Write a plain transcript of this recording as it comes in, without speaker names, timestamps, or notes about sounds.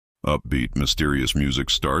Upbeat, mysterious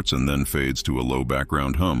music starts and then fades to a low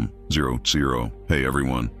background hum. 00. Hey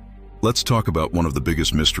everyone. Let's talk about one of the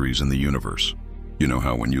biggest mysteries in the universe. You know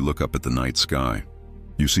how when you look up at the night sky,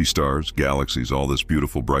 you see stars, galaxies, all this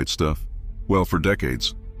beautiful bright stuff? Well, for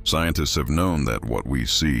decades, scientists have known that what we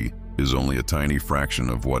see is only a tiny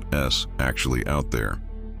fraction of what's actually out there.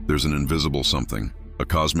 There's an invisible something, a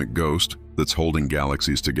cosmic ghost that's holding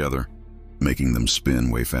galaxies together, making them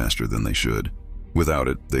spin way faster than they should. Without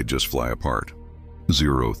it, they'd just fly apart.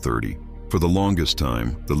 030. For the longest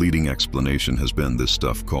time, the leading explanation has been this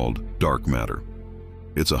stuff called dark matter.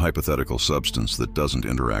 It's a hypothetical substance that doesn't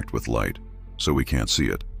interact with light, so we can't see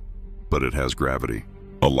it. But it has gravity.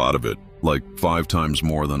 A lot of it, like 5 times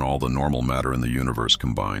more than all the normal matter in the universe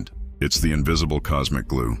combined. It's the invisible cosmic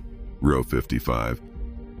glue, row 55.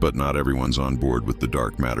 But not everyone's on board with the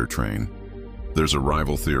dark matter train. There's a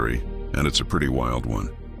rival theory, and it's a pretty wild one.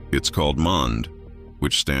 It's called MOND,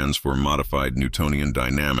 which stands for Modified Newtonian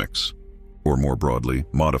Dynamics, or more broadly,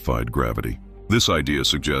 modified gravity. This idea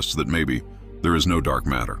suggests that maybe there is no dark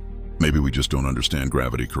matter. Maybe we just don't understand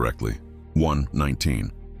gravity correctly.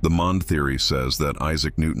 119. The MOND theory says that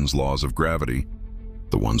Isaac Newton's laws of gravity,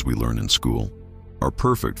 the ones we learn in school, are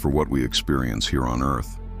perfect for what we experience here on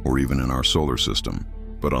Earth, or even in our solar system.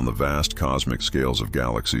 But on the vast cosmic scales of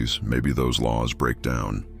galaxies, maybe those laws break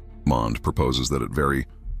down. MOND proposes that at very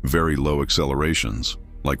low accelerations,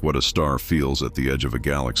 like what a star feels at the edge of a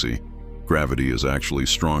galaxy, gravity is actually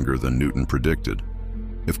stronger than Newton predicted.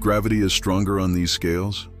 If gravity is stronger on these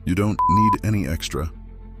scales, you don't need any extra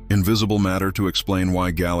invisible matter to explain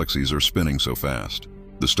why galaxies are spinning so fast.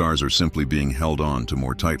 The stars are simply being held on to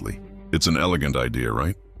more tightly. It's an elegant idea,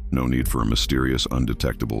 right? No need for a mysterious,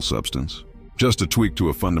 undetectable substance. Just a tweak to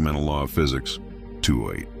a fundamental law of physics.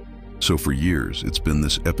 208. So for years, it's been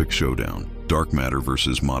this epic showdown, dark matter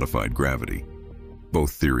versus modified gravity.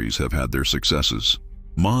 Both theories have had their successes.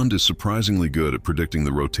 MOND is surprisingly good at predicting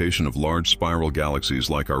the rotation of large spiral galaxies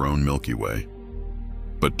like our own Milky Way.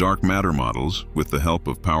 But dark matter models, with the help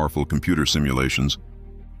of powerful computer simulations,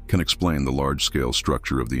 can explain the large-scale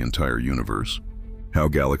structure of the entire universe, how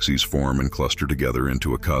galaxies form and cluster together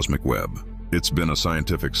into a cosmic web. It's been a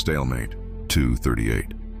scientific stalemate.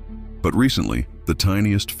 238. But recently, the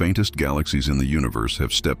tiniest, faintest galaxies in the universe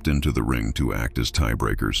have stepped into the ring to act as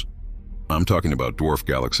tiebreakers. I'm talking about dwarf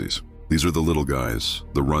galaxies. These are the little guys,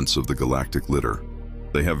 the runts of the galactic litter.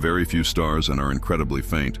 They have very few stars and are incredibly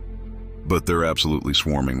faint, but they're absolutely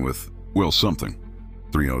swarming with, well, something.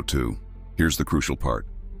 302. Here's the crucial part.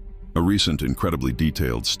 A recent, incredibly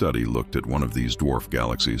detailed study looked at one of these dwarf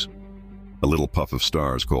galaxies, a little puff of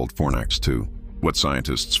stars called Fornax 2. What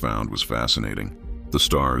scientists found was fascinating. The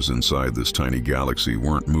stars inside this tiny galaxy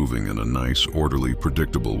weren't moving in a nice, orderly,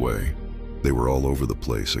 predictable way. They were all over the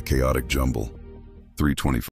place, a chaotic jumble. 325.